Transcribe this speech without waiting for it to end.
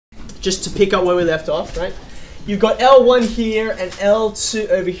just to pick up where we left off, right? You've got L1 here and L2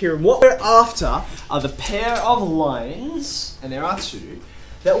 over here. And what we're after are the pair of lines, and there are two,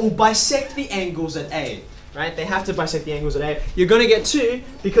 that will bisect the angles at A, right? They have to bisect the angles at A. You're going to get two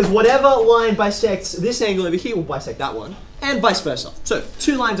because whatever line bisects this angle over here will bisect that one, and vice versa. So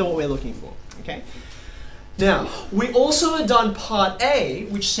two lines are what we're looking for, okay? Now, we also had done part A,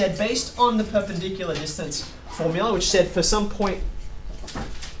 which said based on the perpendicular distance formula, which said for some point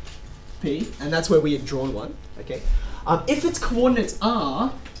P, and that's where we had drawn one, okay? If its coordinates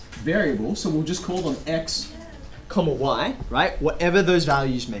are variable, so we'll just call them x, comma y, right? Whatever those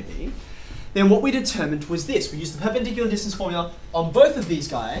values may be, then what we determined was this. We used the perpendicular distance formula on both of these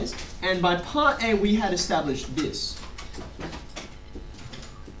guys, and by part A we had established this.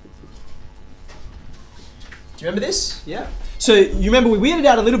 Do you remember this? Yeah. So you remember we weirded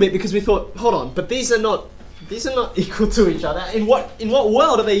out a little bit because we thought, hold on, but these are not equal to each other. In what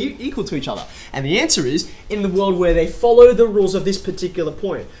world are they equal to each other? And the answer is in the world where they follow the rules of this particular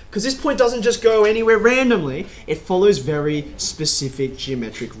point. Because this point doesn't just go anywhere randomly, it follows very specific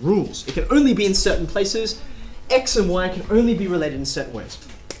geometric rules. It can only be in certain places. X and Y can only be related in certain ways.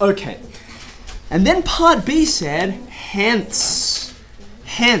 Okay. And then part B said, hence,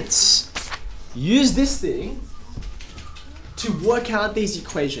 use this thing to work out these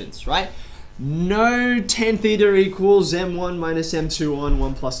equations, right? No tan theta equals m1 minus m2 on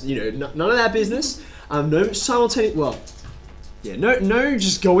 1 plus, none of that business. No simultaneous, no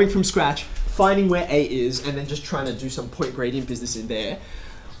just going from scratch, finding where A is, and then just trying to do some point gradient business in there.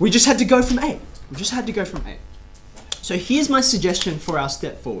 We just had to go from A. So here's my suggestion for our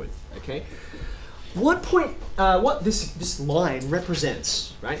step forward, okay? What this line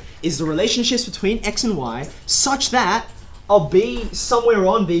represents, right, is the relationships between X and Y such that I'll be somewhere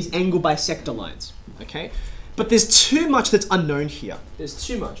on these angle bisector lines, okay? But there's too much that's unknown here. There's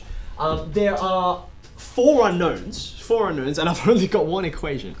too much. There are four unknowns, and I've only got one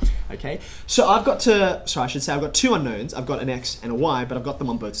equation, okay? So I've got two unknowns. I've got an X and a Y, but I've got them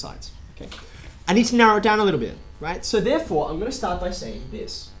on both sides, okay? I need to narrow it down a little bit, right? So therefore, I'm gonna start by saying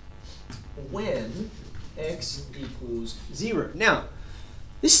this. When X equals 0. Now,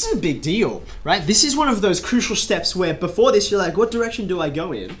 this is a big deal, right? This is one of those crucial steps where before this, you're like, what direction do I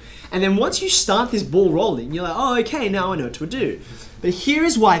go in? And then once you start this ball rolling, you're like, oh, okay, now I know what to do. But here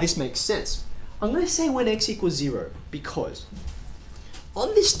is why this makes sense. I'm going to say when X equals 0 because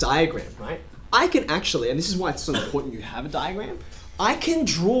on this diagram, right, I can actually, and this is why it's so important you have a diagram, I can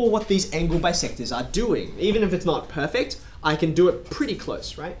draw what these angle bisectors are doing. Even if it's not perfect, I can do it pretty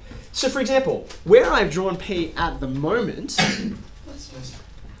close, right? So for example, where I've drawn P at the moment,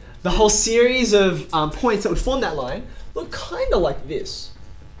 the whole series of points that would form that line look kind of like this.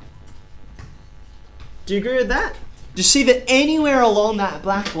 Do you agree with that? Do you see that anywhere along that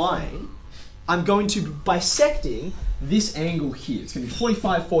black line, I'm going to be bisecting this angle here. It's going to be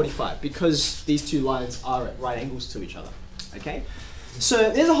 45, 45 because these two lines are at right angles to each other, okay?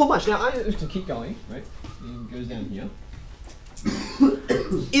 So there's a whole bunch. Now I'm just going to keep going, right? It goes down here.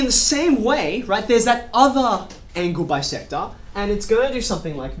 In the same way, right, there's that other angle bisector, and it's going to do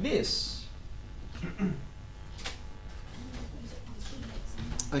something like this.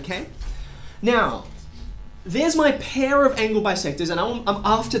 Okay? Now, there's my pair of angle bisectors, and I'm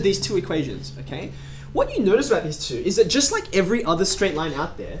after these two equations, okay? What you notice about these two is that just like every other straight line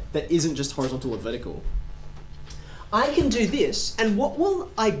out there that isn't just horizontal or vertical, I can do this, and what will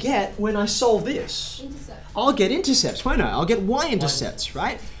I get when I solve this? Intercept. I'll get intercepts, won't I? I'll get y-intercepts,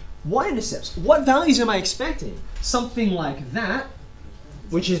 right? Y-intercepts. What values am I expecting? Something like that,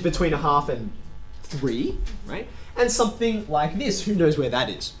 which is between 1/2 and 3, right? And something like this, who knows where that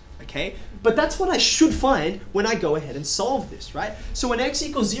is, okay? But that's what I should find when I go ahead and solve this, right? So when X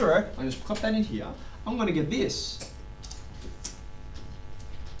equals 0, I just pop that in here, I'm gonna get this.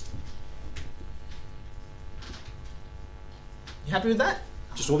 You happy with that?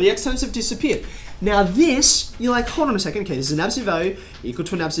 Just all the X terms have disappeared. Now this, you're like, hold on a second, okay, this is an absolute value equal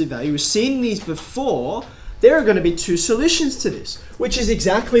to an absolute value. We've seen these before. There are gonna be two solutions to this, which is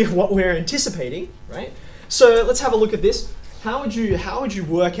exactly what we're anticipating, right? So let's have a look at this. How would you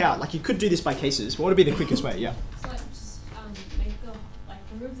work out, like you could do this by cases, what would be the quickest way? Yeah. So just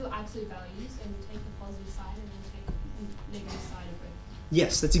remove the absolute values and take the positive side and then take the negative side of both.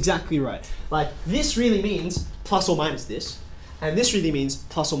 Yes, that's exactly right. Like this really means plus or minus this. And this really means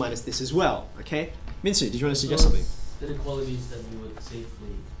plus or minus this as well, okay? Minsu, did you want to suggest something? Inequalities that you would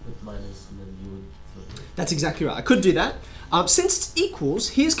safely put minus and then you would flip it. That's exactly right. I could do that. Since it's equals,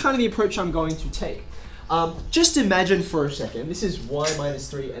 here's kind of the approach I'm going to take. Just imagine for a second, this is y minus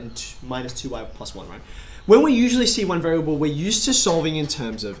 3 and minus 2y plus 1, right? when we usually see one variable, we're used to solving in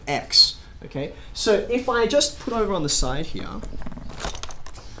terms of x. Okay, so if I just put over on the side here,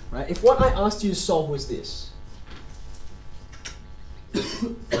 right? If what I asked you to solve was this,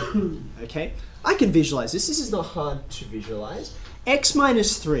 okay, I can visualize this. This is not hard to visualize. X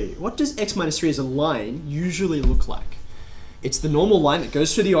minus 3. What does x minus 3 as a line usually look like? It's the normal line that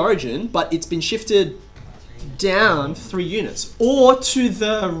goes through the origin, but it's been shifted down 3 units, or to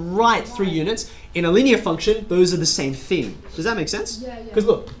the right 3 units. In a linear function, those are the same thing. Does that make sense? Yeah, yeah. Because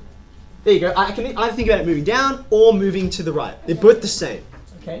look, there you go. I can either think about it moving down or moving to the right. They're both the same.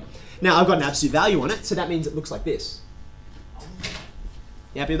 Okay. Now I've got an absolute value on it, so that means it looks like this.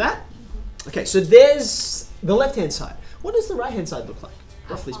 You happy with that? Okay, so there's the left-hand side. What does the right-hand side look like,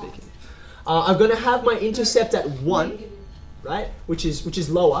 roughly speaking? I'm going to have my intercept at 1, right? Which is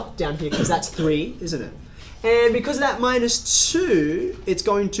lower down here because that's 3, isn't it? And because of that minus 2, it's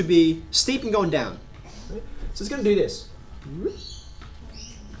going to be steep and going down. Right? So it's going to do this.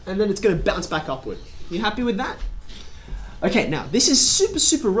 And then it's going to bounce back upward. You happy with that? Okay, now this is super,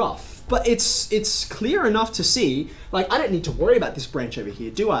 super rough, but it's clear enough to see, like I don't need to worry about this branch over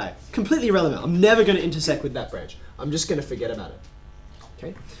here, do I? Completely irrelevant. I'm never going to intersect with that branch. I'm just going to forget about it.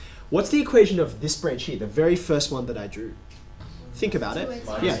 Okay? What's the equation of this branch here, the very first one that I drew? Think about it.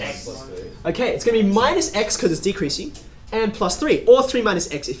 Minus x plus 3. Okay, it's going to be minus x because it's decreasing, and plus 3, or 3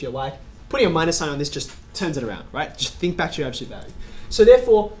 minus x if you like. Putting a minus sign on this just turns it around, right? Just think back to your absolute value. So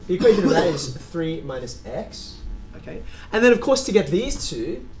therefore, the equation of that is 3 minus x, okay? And then of course to get these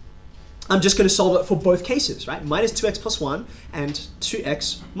two, I'm just going to solve it for both cases, right? Minus 2x plus 1 and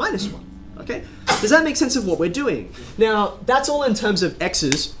 2x minus 1, okay? Does that make sense of what we're doing? Now, that's all in terms of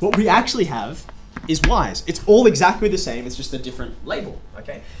x's. What we actually have is y's. It's all exactly the same, it's just a different label,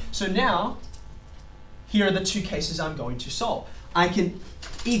 okay? So now, here are the two cases I'm going to solve. I can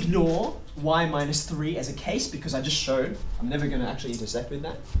ignore y minus 3 as a case because I just showed I'm never going to actually intersect with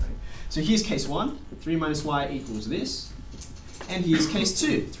that. Right? So here's case 1, 3 minus y equals this. And here's case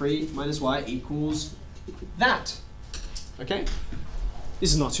 2, 3 minus y equals that. Okay?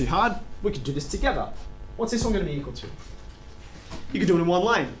 This is not too hard. We could do this together. What's this one going to be equal to? You could do it in one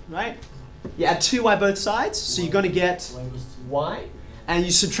line, right? You add 2y both sides, so you're going to get y. And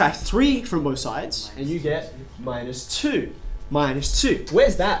you subtract 3 from both sides, and you get minus 2. Minus 2.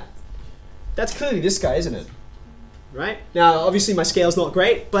 Where's that? That's clearly this guy, isn't it? Right? Now, obviously my scale's not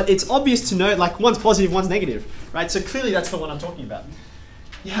great, but it's obvious to know, like, one's positive, one's negative, right? So clearly that's the one I'm talking about.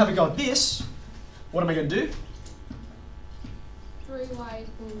 You have a go at this. What am I going to do? 3y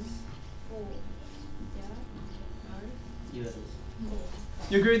equals 4. Yeah? No? Yes. 4.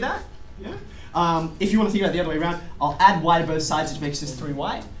 You agree with that? Yeah? If you want to think about it the other way around, I'll add y to both sides, which makes this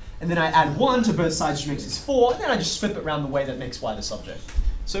 3y. And then I add 1 to both sides, which makes this 4. And then I just flip it around the way that makes y the subject.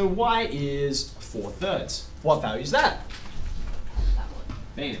 So y is 4/3. What value is that? That one.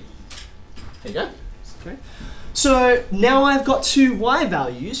 Bam. There you go. Okay. So now I've got two y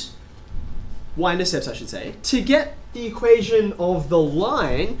values, y-intercepts I should say. To get the equation of the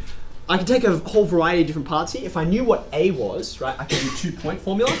line, I can take a whole variety of different parts here. If I knew what a was, right, I could do 2-point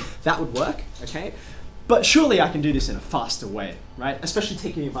formula. That would work, okay? But surely I can do this in a faster way, right? Especially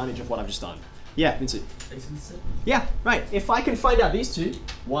taking advantage of what I've just done. Yeah, Vincent. Yeah, right. If I can find out these two,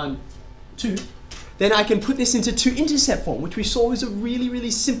 1, 2, then I can put this into 2-intercept form, which we saw was a really,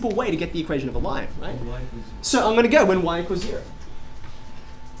 really simple way to get the equation of a line, right? So I'm going to go when y equals 0.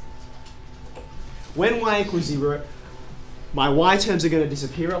 When y equals 0, my y terms are going to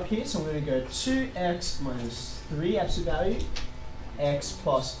disappear up here, so I'm going to go 2x minus 3 absolute value, x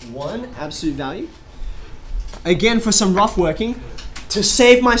plus 1 absolute value. Again, for some rough working, to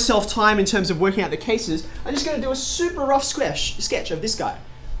save myself time in terms of working out the cases, I'm just going to do a super rough sketch of this guy,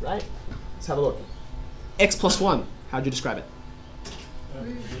 right? Let's have a look. X plus 1, how'd you describe it?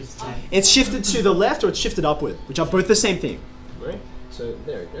 It's shifted to the left or it's shifted upward, which are both the same thing, right? So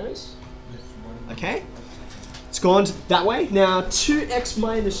there it goes. Okay, it's gone that way. Now 2x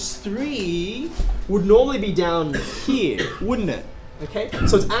minus 3 would normally be down here, wouldn't it? Okay,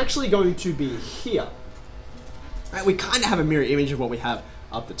 so it's actually going to be here. Right, we kind of have a mirror image of what we have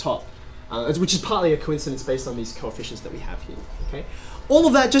up the top, which is partly a coincidence based on these coefficients that we have here. Okay, all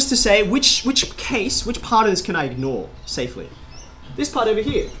of that just to say which part of this can I ignore safely? This part over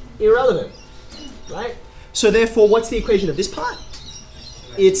here, irrelevant, right? So therefore, what's the equation of this part?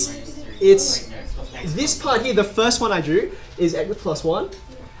 It's this part here. The first one I drew is x plus 1,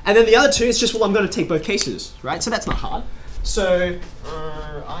 and then the other two, it's just, well, I'm going to take both cases, right? So that's not hard. So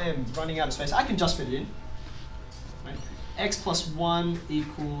I am running out of space. I can just fit it in. Right? X plus 1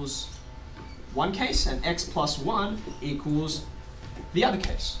 equals one case, and x plus 1 equals the other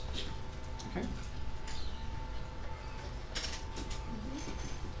case. Okay.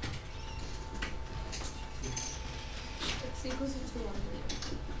 X equals 2 on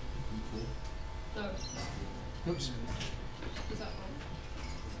 3. No. Oops. Is that wrong?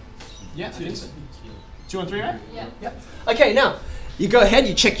 Yeah, I think so. 2 on 3, right? Yeah. Yep. Okay, now, you go ahead,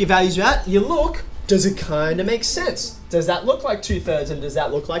 you check your values out, you look, does it kind of make sense? Does that look like 2/3 and does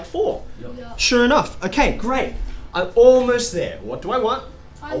that look like 4? Yeah. Sure enough. Okay, great. I'm almost there. What do I want?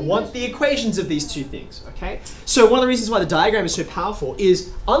 I think want the equations of these two things, okay? So one of the reasons why the diagram is so powerful is,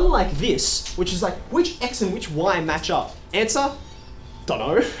 unlike this, which is like, which x and which y match up? Answer? Don't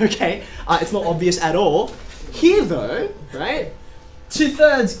know, okay? It's not obvious at all. Here though, right?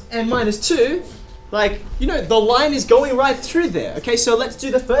 2/3 and -2, like, you know, the line is going right through there. Okay, so let's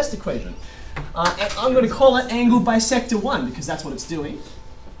do the first equation. And I'm going to call it angle bisector 1 because that's what it's doing.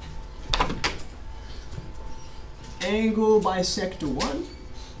 Angle bisector 1.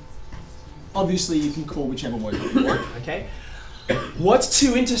 Obviously, you can call whichever one you want, okay? What's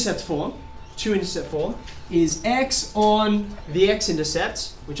 2-intercept form? 2-intercept form is x on the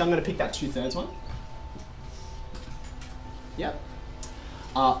x-intercept, which I'm going to pick that 2/3 one. Yep.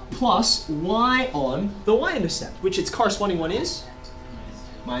 Plus y on the y-intercept, which its corresponding one is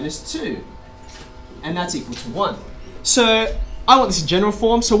 -2. And that's equal to 1. So I want this in general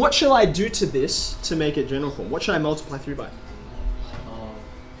form. So what shall I do to this to make it general form? What should I multiply through by?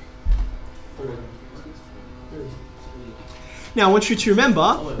 Now I want you to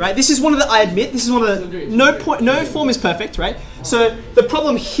remember, right? This is one of the, I admit, this is one of the, no form is perfect, right? So the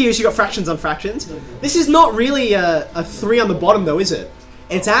problem here is you got fractions on fractions. This is not really a 3 on the bottom though, is it?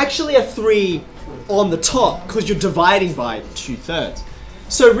 It's actually a 3 on the top because you're dividing by 2/3.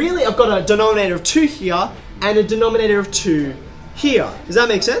 So really I've got a denominator of 2 here and a denominator of 2 here. Does that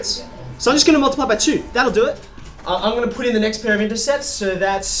make sense? So I'm just going to multiply by 2. That'll do it. I'm going to put in the next pair of intercepts. So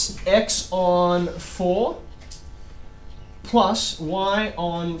that's x on 4 plus y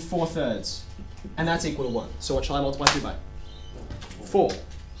on 4/3. And that's equal to 1. So what shall I multiply through by? 4.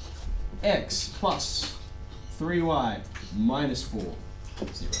 X plus 3y minus 4.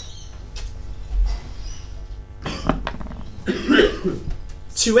 0.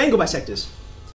 2 angle bisectors.